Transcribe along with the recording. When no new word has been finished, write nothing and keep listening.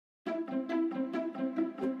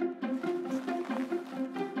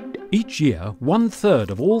Each year, 1/3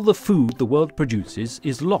 of all the food the world produces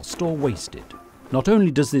is lost or wasted. Not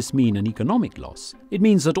only does this mean an economic loss, it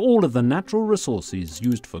means that all of the natural resources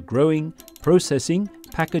used for growing, processing,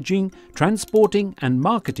 packaging, transporting and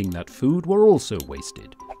marketing that food were also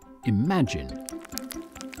wasted. Imagine.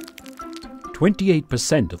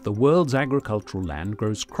 28% of the world's agricultural land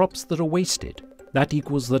grows crops that are wasted. That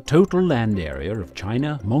equals the total land area of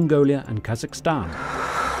China, Mongolia and Kazakhstan.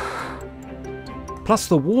 Plus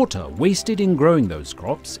the water wasted in growing those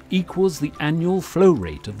crops equals the annual flow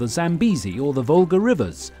rate of the Zambezi or the Volga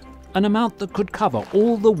rivers, an amount that could cover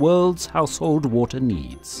all the world's household water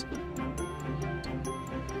needs.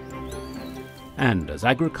 And as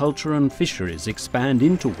agriculture and fisheries expand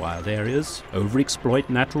into wild areas, overexploit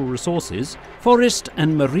natural resources, forest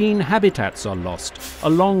and marine habitats are lost,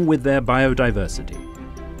 along with their biodiversity.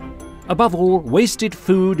 Above all, wasted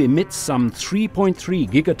food emits some 3.3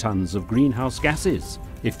 gigatons of greenhouse gases.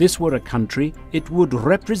 If this were a country, it would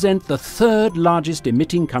represent the third largest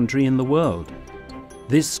emitting country in the world.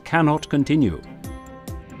 This cannot continue.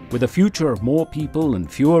 With a future of more people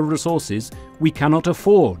and fewer resources, we cannot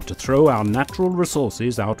afford to throw our natural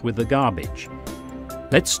resources out with the garbage.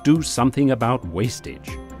 Let's do something about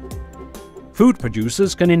wastage. Food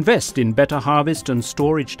producers can invest in better harvest and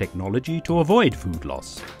storage technology to avoid food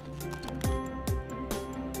loss.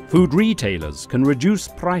 Food retailers can reduce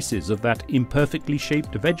prices of that imperfectly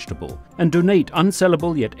shaped vegetable and donate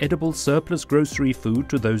unsellable yet edible surplus grocery food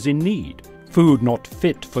to those in need. Food not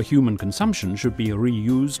fit for human consumption should be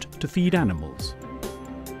reused to feed animals.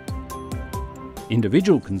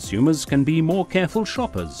 Individual consumers can be more careful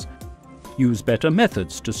shoppers, use better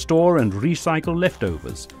methods to store and recycle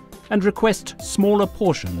leftovers, and request smaller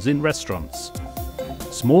portions in restaurants.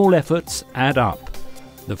 Small efforts add up.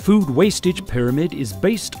 The food wastage pyramid is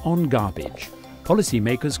based on garbage.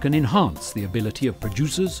 Policymakers can enhance the ability of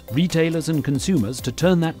producers, retailers and consumers to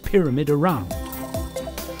turn that pyramid around.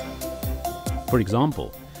 For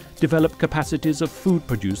example, develop capacities of food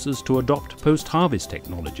producers to adopt post-harvest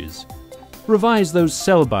technologies. Revise those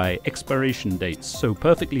sell-by expiration dates so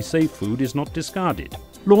perfectly safe food is not discarded.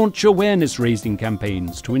 Launch awareness-raising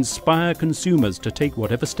campaigns to inspire consumers to take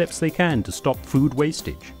whatever steps they can to stop food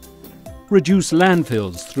wastage. Reduce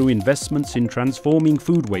landfills through investments in transforming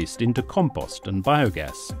food waste into compost and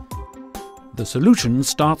biogas. The solution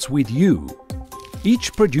starts with you.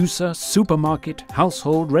 Each producer, supermarket,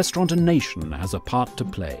 household, restaurant and nation has a part to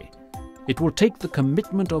play. It will take the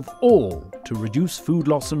commitment of all to reduce food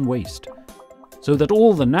loss and waste, so that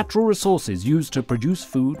all the natural resources used to produce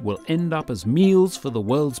food will end up as meals for the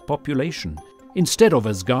world's population, instead of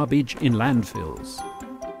as garbage in landfills.